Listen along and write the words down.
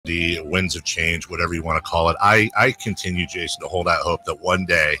adversity, winds of change, whatever you want to call it. I continue, Jason, to hold out hope that one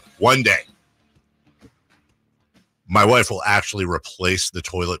day, my wife will actually replace the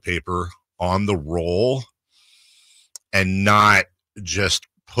toilet paper on the roll and not just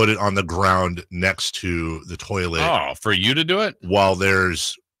put it on the ground next to the toilet. Oh, for you to do it? While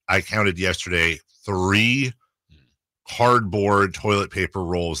I counted yesterday, 3 cardboard toilet paper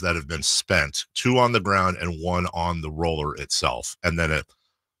rolls that have been spent, 2 on the ground and 1 on the roller itself. And then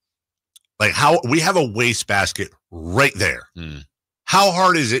how we have a wastebasket right there. How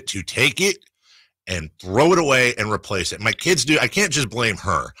hard is it to take it and throw it away and replace it? My kids do. I can't just blame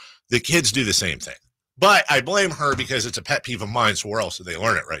her. The kids do the same thing. But I blame her because it's a pet peeve of mine, so where else do they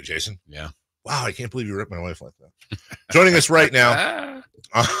learn it, right, Jason? Yeah. Wow, I can't believe you ripped my wife like that. Joining us right now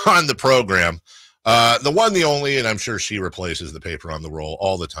on the program, the one, the only, and I'm sure she replaces the paper on the roll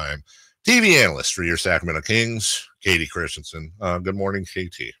all the time, TV analyst for your Sacramento Kings, Kayte Christensen. Good morning,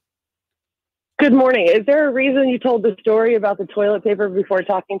 Kayte. Good morning. Is there a reason you told the story about the toilet paper before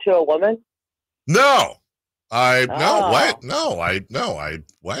talking to a woman? No. What? No.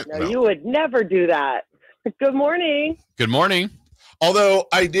 You would never do that. Good morning. Good morning. Although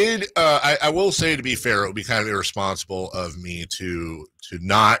I did, I will say, to be fair, it would be kind of irresponsible of me to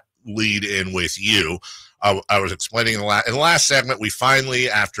not lead in with you. I was explaining in the last segment, we finally,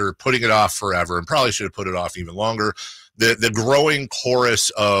 after putting it off forever, and probably should have put it off even longer, the growing chorus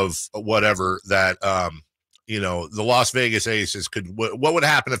of whatever that, the Las Vegas Aces what would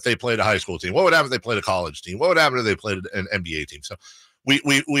happen if they played a high school team? What would happen if they played a college team? What would happen if they played an NBA team? So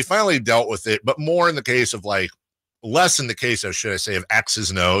we finally dealt with it, but more in the case of less in the case of, should I say, of X's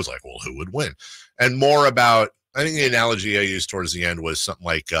and O's, well, who would win? And more about, I think the analogy I used towards the end was something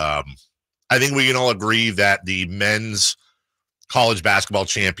like, I think we can all agree that the men's college basketball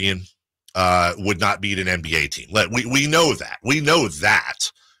champion would not beat an NBA team. We know that. We know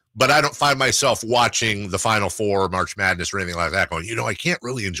that. But I don't find myself watching the Final Four, March Madness, or anything like that going, I can't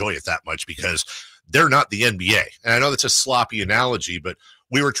really enjoy it that much because they're not the NBA. And I know that's a sloppy analogy, but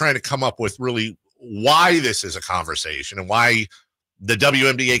we were trying to come up with really why this is a conversation and why the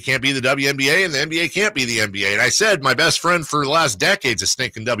WNBA can't be the WNBA and the NBA can't be the NBA. And I said my best friend for the last decade is a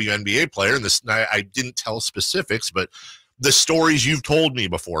stinking WNBA player. And I didn't tell specifics, but the stories you've told me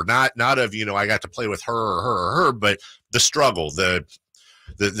before, not of, I got to play with her or her, but the struggle, the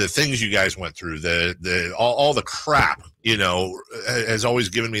things you guys went through, all the crap, has always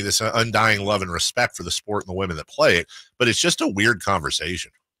given me this undying love and respect for the sport and the women that play it. But it's just a weird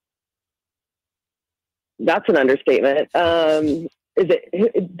conversation. That's an understatement. Why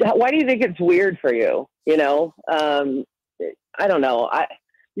do you think it's weird for you? I don't know.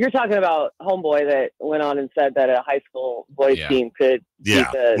 You're talking about homeboy that went on and said that a high school boys team could.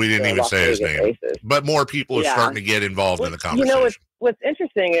 Yeah, we didn't even say his name, Aces. But more people are starting to get involved in the conversation. What's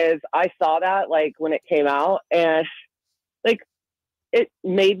interesting is I saw that when it came out, and it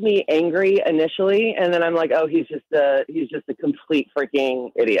made me angry initially, and then I'm like, oh, he's just a complete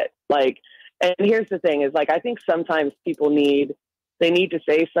freaking idiot. And here's the thing is I think sometimes people need to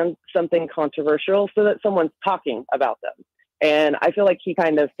say something controversial so that someone's talking about them. And I feel like he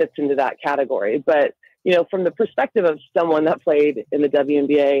kind of fits into that category. But, from the perspective of someone that played in the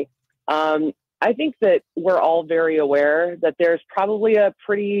WNBA, I think that we're all very aware that there's probably a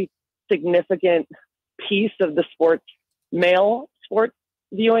pretty significant piece of the male sports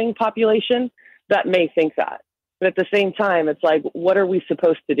viewing population that may think that. But at the same time, it's what are we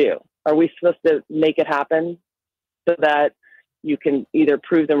supposed to do? Are we supposed to make it happen so that you can either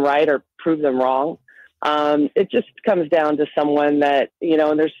prove them right or prove them wrong? It just comes down to someone that,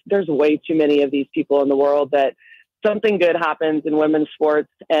 and there's way too many of these people in the world that something good happens in women's sports,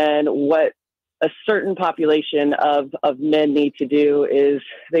 and what a certain population of men need to do is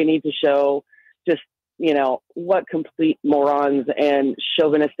they need to show just, what complete morons and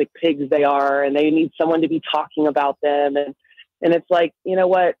chauvinistic pigs they are, and they need someone to be talking about them. And it's what,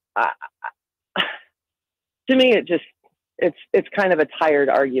 to me, it's kind of a tired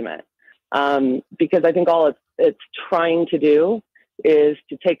argument. Because I think all it's trying to do is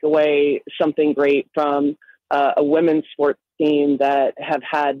to take away something great from a women's sports team that have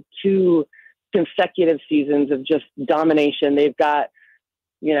had 2 consecutive seasons of just domination. They've got,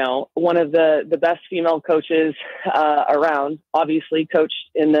 one of the best female coaches around, obviously coached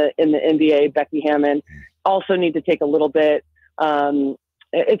in the NBA, Becky Hammond. Also need to take a little bit.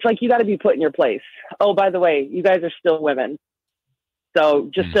 It's you got to be put in your place. Oh, by the way, you guys are still women. So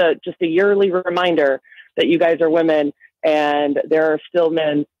just a yearly reminder that you guys are women, and there are still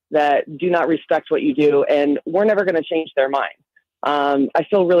men that do not respect what you do, and we're never going to change their mind. I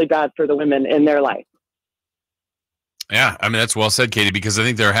feel really bad for the women in their life. Yeah, I mean, that's well said, Katie, because I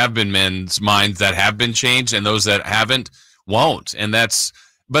think there have been men's minds that have been changed and those that haven't won't. And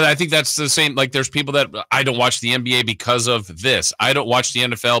but I think that's the same. Like, there's people that I don't watch the NBA because of this. I don't watch the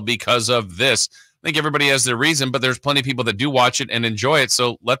NFL because of this. I think everybody has their reason, but there's plenty of people that do watch it and enjoy it.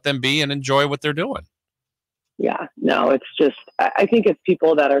 So let them be and enjoy what they're doing. Yeah, no, it's just, I think it's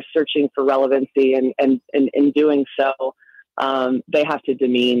people that are searching for relevancy, and in doing so, they have to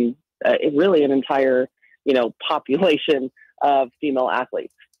demean really an entire, population of female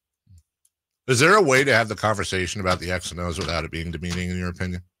athletes. Is there a way to have the conversation about the X and O's without it being demeaning, in your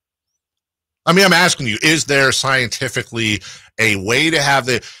opinion? I mean, I'm asking you, is there scientifically a way to have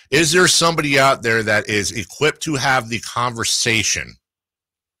is there somebody out there that is equipped to have the conversation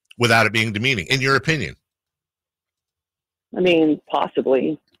without it being demeaning, in your opinion? I mean,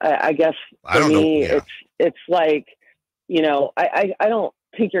 possibly. I guess for me, it's like, I don't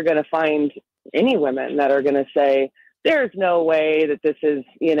think you're going to find any women that are going to say, there's no way that this is,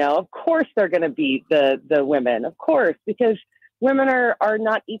 of course they're going to beat the women, of course, because women are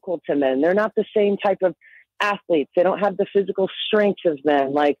not equal to men. They're not the same type of athletes. They don't have the physical strength of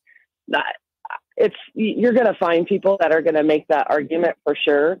men. Like that. You're going to find people that are going to make that argument for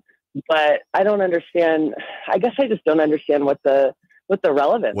sure. But I don't understand. I guess I just don't understand what the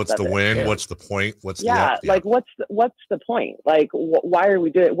relevance. What's the win? Is. What's the point? What's like what's the point? Like why are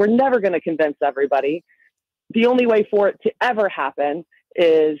we doing it? We're never going to convince everybody. The only way for it to ever happen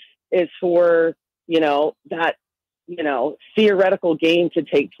is for that theoretical game to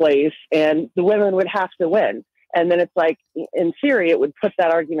take place, and the women would have to win. And then it's like, in theory, it would put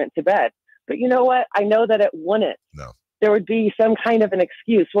that argument to bed. But you know what? I know that it wouldn't. No. There would be some kind of an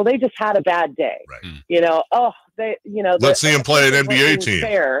excuse. Well, they just had a bad day. Right. Let's see them play an NBA team.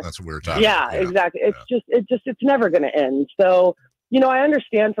 Fair. That's what we were talking about. Yeah, exactly. It's never going to end. So, I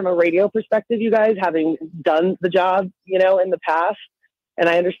understand from a radio perspective, you guys having done the job, in the past, and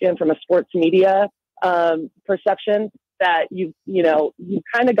I understand from a sports media perception that you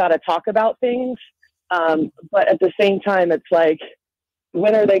kind of got to talk about things. But at the same time, it's like,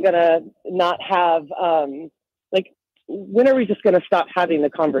 when are they going to not have, when are we just going to stop having the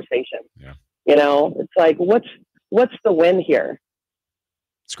conversation? Yeah. It's like, what's the win here?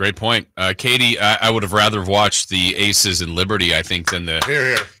 It's a great point. Katie, I would have rather watched the Aces and Liberty, I think, than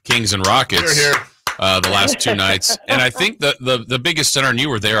the Kings and Rockets the last two nights. And I think the biggest center, and you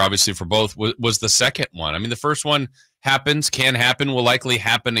were there, obviously, for both, was the second one. I mean, the first one can happen, will likely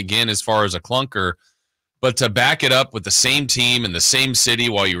happen again as far as a clunker. But to back it up with the same team in the same city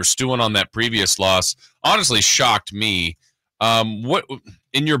while you were stewing on that previous loss honestly shocked me. What,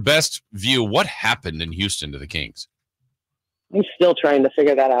 in your best view, what happened in Houston to the Kings? I'm still trying to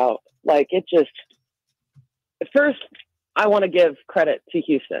figure that out. Like, it just, first, I want to give credit to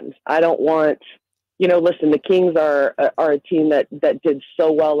Houston. I don't want, listen, the Kings are a team that did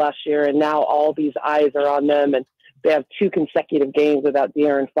so well last year, and now all these eyes are on them, and they have 2 consecutive games without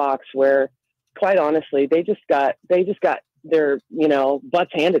De'Aaron Fox, where, quite honestly, they just got their,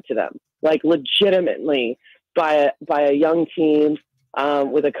 butts handed to them, like legitimately by a young team,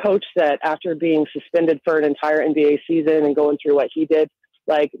 with a coach that, after being suspended for an entire NBA season and going through what he did,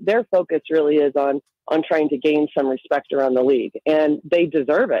 like, their focus really is on trying to gain some respect around the league, and they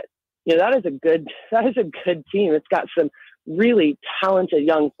deserve it. That is a good team. It's got some really talented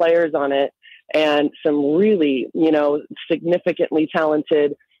young players on it, and some really, significantly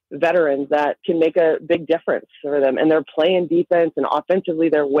talented veterans that can make a big difference for them. And they're playing defense, and offensively,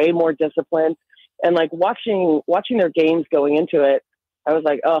 they're way more disciplined. And like watching their games going into it, I was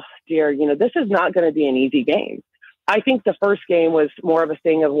like, oh dear, this is not going to be an easy game. I think the first game was more of a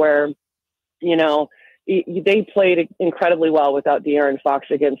thing of where, they played incredibly well without De'Aaron Fox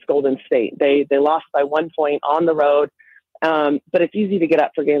against Golden State. They lost by 1 point on the road. But it's easy to get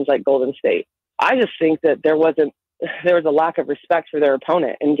up for games like Golden State. I just think that there was a lack of respect for their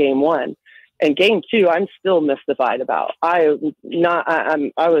opponent in game 1. And game 2, I'm still mystified about. I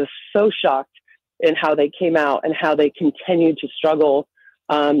was so shocked in how they came out and how they continued to struggle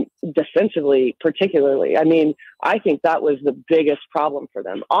defensively, particularly. I mean, I think that was the biggest problem for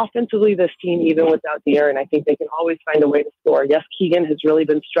them. Offensively, this team, even without De'Aaron, I think they can always find a way to score. Yes, Keegan has really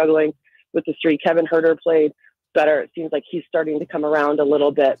been struggling with the streak. Kevin Huerter played better. It seems like he's starting to come around a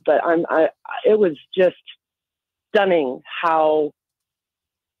little bit, but it was just stunning how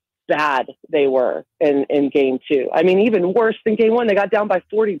bad they were in game 2. I mean, even worse than game 1, they got down by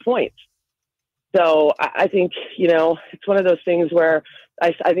 40 points. So I think, it's one of those things where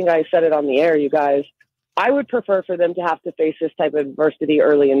I think I said it on the air, you guys, I would prefer for them to have to face this type of adversity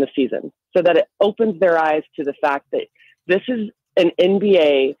early in the season so that it opens their eyes to the fact that this is an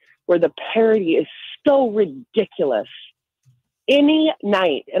NBA where the parody is so ridiculous. Any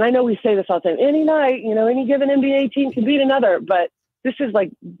night, and I know we say this all the time, any night, you know, any given NBA team can beat another, but this is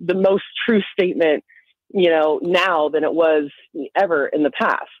like the most true statement, you know, now than it was ever in the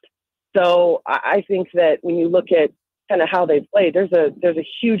past. So I think that when you look at kind of how they play, there's a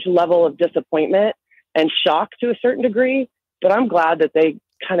huge level of disappointment and shock to a certain degree, but I'm glad that they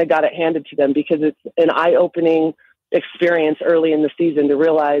kind of got it handed to them, because it's an eye-opening experience early in the season to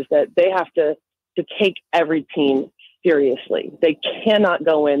realize that they have to take every team seriously. They cannot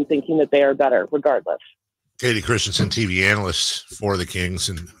go in thinking that they are better regardless. Kayte Christensen, TV analyst for the Kings,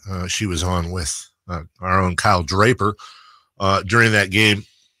 and she was on with our own Kyle Draper during that game.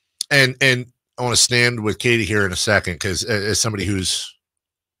 And I want to stand with Kayte here in a second, because as somebody who's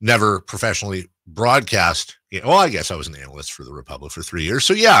never professionally broadcast, well, I guess I was an analyst for the Republic for 3 years,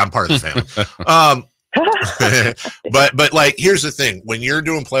 so yeah, I'm part of the family. but like, here's the thing: when you're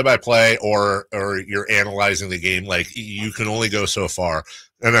doing play-by-play or you're analyzing the game, like, you can only go so far.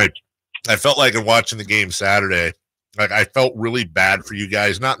 And I felt like in watching the game Saturday, like, I felt really bad for you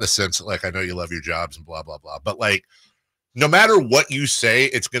guys, not in the sense that, like, I know you love your jobs and blah blah blah, but like, no matter what you say,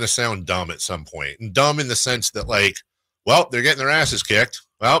 it's going to sound dumb at some point, and dumb in the sense that, like, well, they're getting their asses kicked.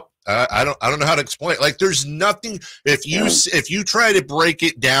 Well, I don't know how to explain it. Like, there's nothing, if you try to break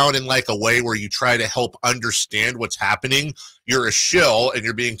it down in like a way where you try to help understand what's happening, you're a shill and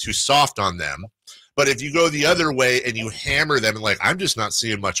you're being too soft on them. But if you go the other way and you hammer them and, like, I'm just not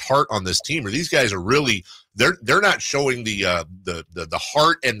seeing much heart on this team, or these guys are really, they're not showing the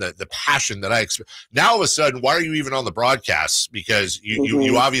heart and the passion that I expect. Now all of a sudden, why are you even on the broadcasts? Because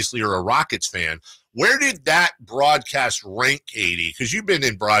you obviously are a Rockets fan. Where did that broadcast rank, Kayte? Because you've been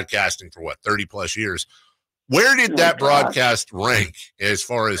in broadcasting for, what, 30 plus years. Where did that broadcast rank as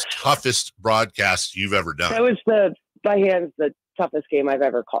far as toughest broadcasts you've ever done? That was by hands the toughest game I've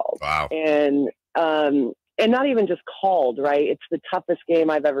ever called. Wow. And not even just called, right? It's the toughest game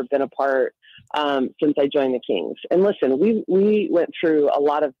I've ever been a part since I joined the Kings. And listen, we went through a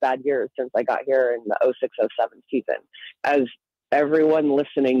lot of bad years since I got here in the 06-07 season. As everyone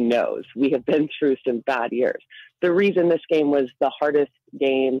listening knows, we have been through some bad years. The reason this game was the hardest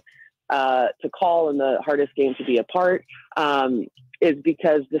game to call and the hardest game to be a part is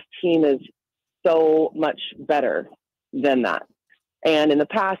because this team is so much better than that. And in the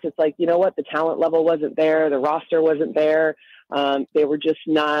past, it's like, you know what? The talent level wasn't there. The roster wasn't there. They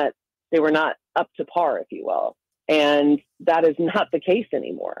were not up to par, if you will. And that is not the case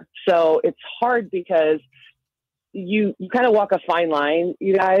anymore. So it's hard because you kind of walk a fine line,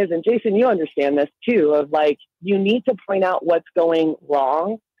 you guys, and Jason, you understand this too, of like, you need to point out what's going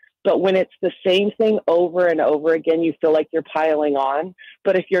wrong. But when it's the same thing over and over again, you feel like you're piling on.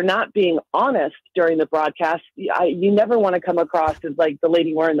 But if you're not being honest during the broadcast, you never want to come across as like the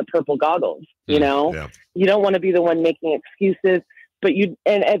lady wearing the purple goggles, you know? Yeah. You don't want to be the one making excuses. But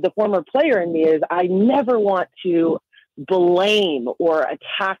and as the former player in me is, I never want to blame or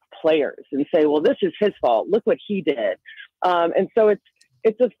attack players and say, well, this is his fault. Look what he did. And so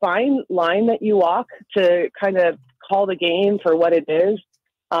it's a fine line that you walk to kind of call the game for what it is.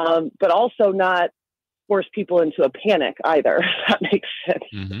 But also not force people into a panic either, if that makes sense.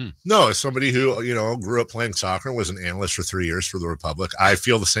 Mm-hmm. No, as somebody who, you know, grew up playing soccer and was an analyst for 3 years for the Republic, I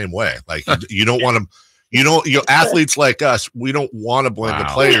feel the same way. Like, you don't want to, you know, athletes like us, we don't want to blame the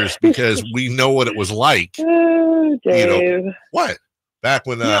players because we know what it was like. Dave. You know, what? Back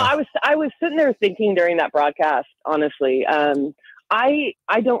when I was sitting there thinking during that broadcast, honestly, I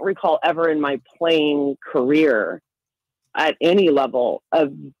don't recall ever in my playing career at any level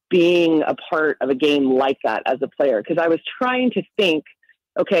of being a part of a game like that as a player. Cause I was trying to think,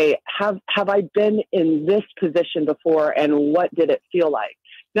 okay, have I been in this position before? And what did it feel like?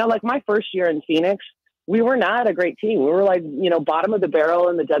 Now, like my first year in Phoenix, we were not a great team. We were like, you know, bottom of the barrel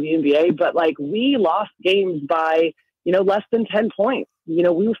in the WNBA, but like we lost games by, you know, less than 10 points. You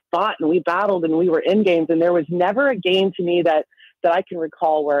know, we fought and we battled and we were in games, and there was never a game to me that I can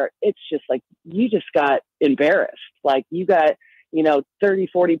recall where it's just like, you just got embarrassed. Like you got, you know, 30,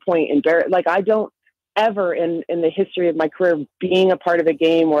 40 point embarrassed. Like I don't ever in the history of my career being a part of a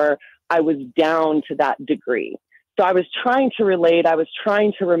game where I was down to that degree. So I was trying to relate. I was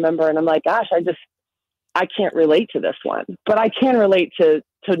trying to remember, and I'm like, gosh, I can't relate to this one, but I can relate to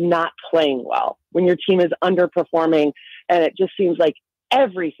not playing well when your team is underperforming and it just seems like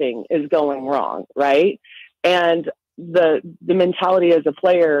everything is going wrong. Right. And the mentality as a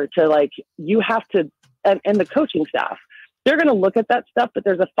player to like, you have to, and the coaching staff, they're going to look at that stuff, but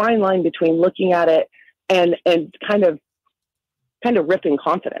there's a fine line between looking at it and kind of kind of ripping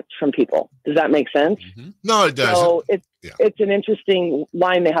confidence from people. Does that make sense? Mm-hmm. No, it doesn't. So it's an interesting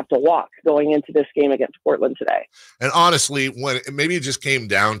line they have to walk going into this game against Portland today. And honestly, when maybe it just came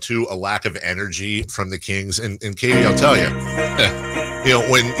down to a lack of energy from the Kings. And Kayte, I'll tell you,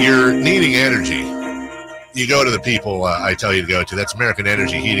 when you're needing energy, you go to the people I tell you to go to. That's American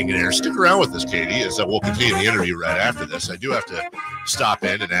Energy Heating and Air. Stick around with us, Kayte, as we'll continue the interview right after this. I do have to stop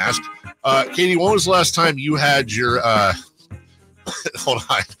in and ask, Kayte, when was the last time you had your hold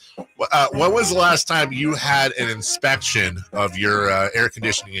on. When was the last time you had an inspection of your air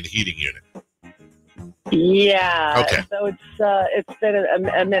conditioning and heating unit? Yeah. Okay. So it's been a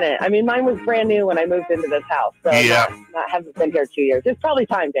minute. I mean, mine was brand new when I moved into this house. So haven't been here 2 years. It's probably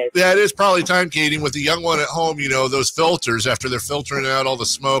time, Dave. Yeah, it is probably time, Kayte. With the young one at home, those filters, after they're filtering out all the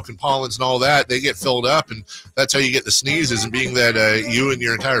smoke and pollens and all that, they get filled up, and that's how you get the sneezes. And being that you and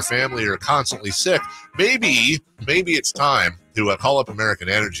your entire family are constantly sick, maybe it's time to call up American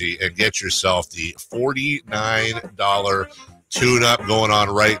Energy and get yourself the $49 tune-up going on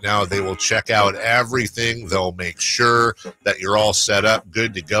right now. They will check out everything. They'll make sure that you're all set up,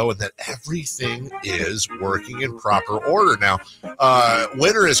 good to go, and that everything is working in proper order. Now,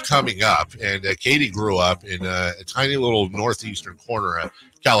 winter is coming up, and Kayte grew up in a tiny little northeastern corner of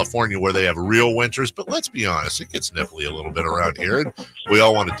California where they have real winters, but let's be honest, it gets nipply a little bit around here, and we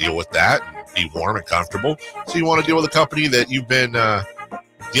all want to deal with that and be warm and comfortable. So you want to deal with a company that you've been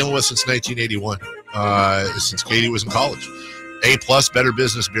dealing with since 1981, since Kayte was in college. A+ Better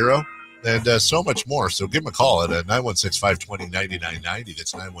Business Bureau, and so much more. So give them a call at 916-520-9990.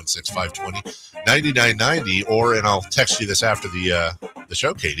 That's 916-520-9990. And I'll text you this after the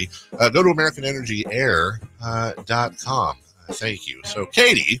show, Kayte. Go to AmericanEnergyAir.com. Thank you. So,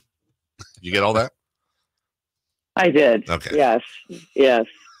 Kayte, you get all that? I did. Okay. Yes.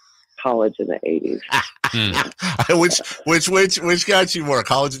 College in the 80s. Which got you more,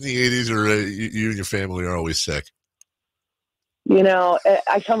 college in the 80s, or you and your family are always sick?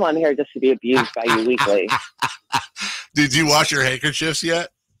 I come on here just to be abused by you weekly. Did you wash your handkerchiefs yet?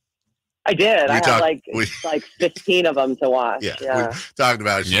 I did. I had like 15 of them to wash. Yeah. We talked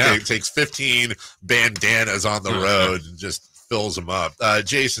about it. Takes 15 bandanas on the road and just fills them up.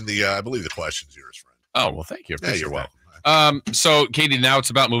 Jason, I believe the question's yours, friend. Oh, well, thank you. Yeah, you're welcome. So, Kayte, now it's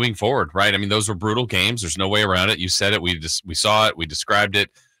about moving forward, right? I mean, those were brutal games. There's no way around it. You said it. We saw it. We described it.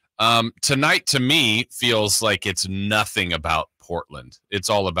 Tonight, to me, feels like it's nothing about Portland. It's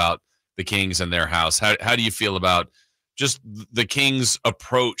all about the Kings and their house. How do you feel about just the Kings'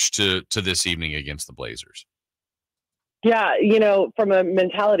 approach to this evening against the Blazers? Yeah, from a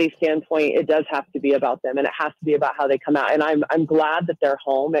mentality standpoint, it does have to be about them, and it has to be about how they come out. And I'm glad that they're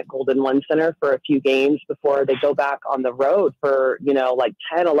home at Golden One Center for a few games before they go back on the road for, like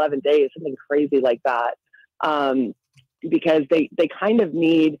 10, 11 days, something crazy like that. Because they kind of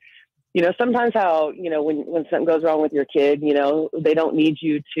need, sometimes how, when something goes wrong with your kid, they don't need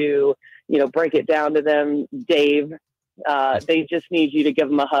you to, break it down to them, Dave. They just need you to give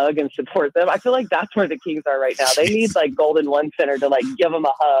them a hug and support them. I feel like that's where the Kings are right now. They need like Golden One Center to give them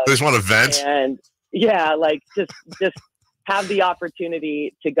a hug. They just want to vent. And yeah, just have the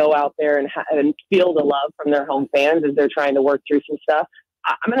opportunity to go out there and feel the love from their home fans as they're trying to work through some stuff.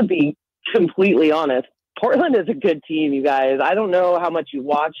 I'm going to be completely honest. Portland is a good team, you guys. I don't know how much you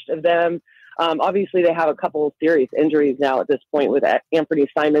watched of them. Obviously, they have a couple of serious injuries now at this point. With Anthony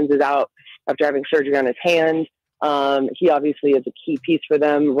Simons is out after having surgery on his hand. He obviously is a key piece for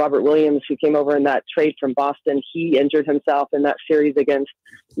them. Robert Williams, who came over in that trade from Boston, he injured himself in that series against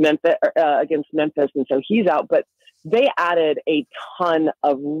Memphis, and so he's out. But they added a ton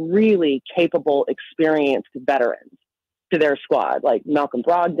of really capable, experienced veterans to their squad, like Malcolm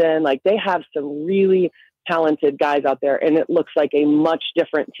Brogdon. Like, they have some really talented guys out there, and it looks like a much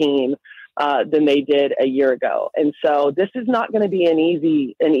different team than they did a year ago. And so this is not going to be an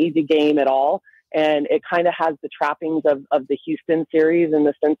easy game at all. And it kind of has the trappings of the Houston series, in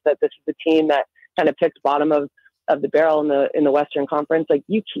the sense that this is a team that kind of picked bottom of the barrel in the Western Conference. Like,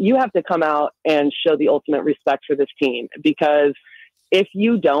 you have to come out and show the ultimate respect for this team, because if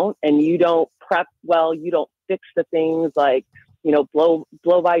you don't, and you don't prep well, you don't fix the things like, blow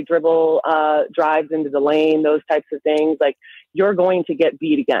by dribble drives into the lane, those types of things, like, you're going to get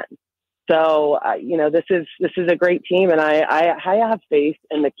beat again. So, this is a great team, and I have faith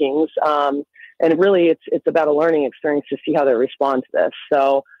in the Kings. And really, it's about a learning experience to see how they respond to this.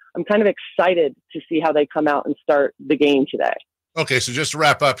 So I'm kind of excited to see how they come out and start the game today. Okay, so just to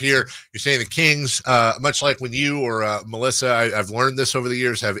wrap up here, you're saying the Kings, much like when you or Melissa, I've learned this over the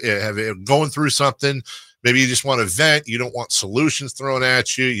years, have going through something. Maybe you just want to vent. You don't want solutions thrown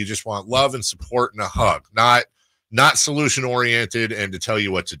at you. You just want love and support and a hug, not not solution oriented, and to tell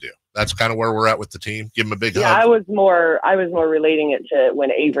you what to do. That's kind of where we're at with the team. Give him a big hug. I was more relating it to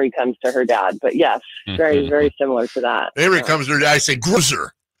when Avery comes to her dad, but yes, very, very similar to that. Avery comes to her dad, I say,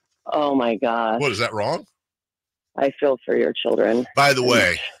 Gruser. Oh my God. What, is that wrong? I feel for your children. By the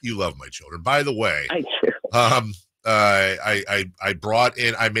way, you love my children. By the way, I do. I brought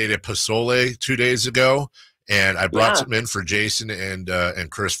in, I made a pozole 2 days ago, and I brought some in for Jason and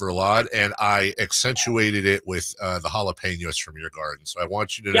Chris Verlade, and I accentuated it with the jalapenos from your garden. So I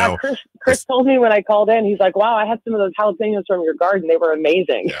want you to know. Chris told me when I called in, he's like, wow, I had some of those jalapenos from your garden. They were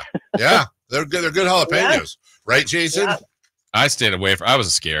amazing. Yeah, they're good. They're good jalapenos. Right, Jason? Yeah. I stayed away from, I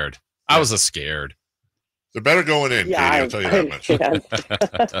was scared. They're better going in, Katie, I'll tell you that much.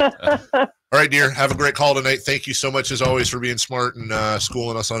 All right, dear. Have a great call tonight. Thank you so much, as always, for being smart and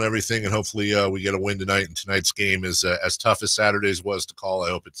schooling us on everything. And hopefully we get a win tonight. And tonight's game is as tough as Saturday's was to call. I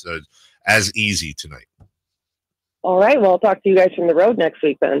hope it's as easy tonight. All right. Well, I'll talk to you guys from the road next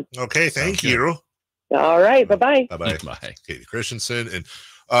week then. Okay. Thank you. All right. Bye-bye. Bye-bye. Bye. Kayte Christensen. And,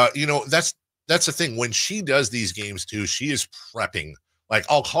 that's the thing. When she does these games, too, she is prepping. Like,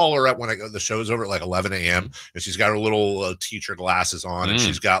 I'll call her up when the show's over at like 11 a.m. and she's got her little teacher glasses on and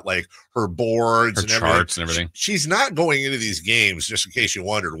she's got like her boards her and charts and everything. She's not going into these games, just in case you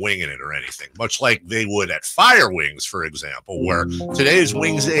wondered, winging it or anything, much like they would at Fire Wings, for example, where today's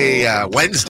Wednesday.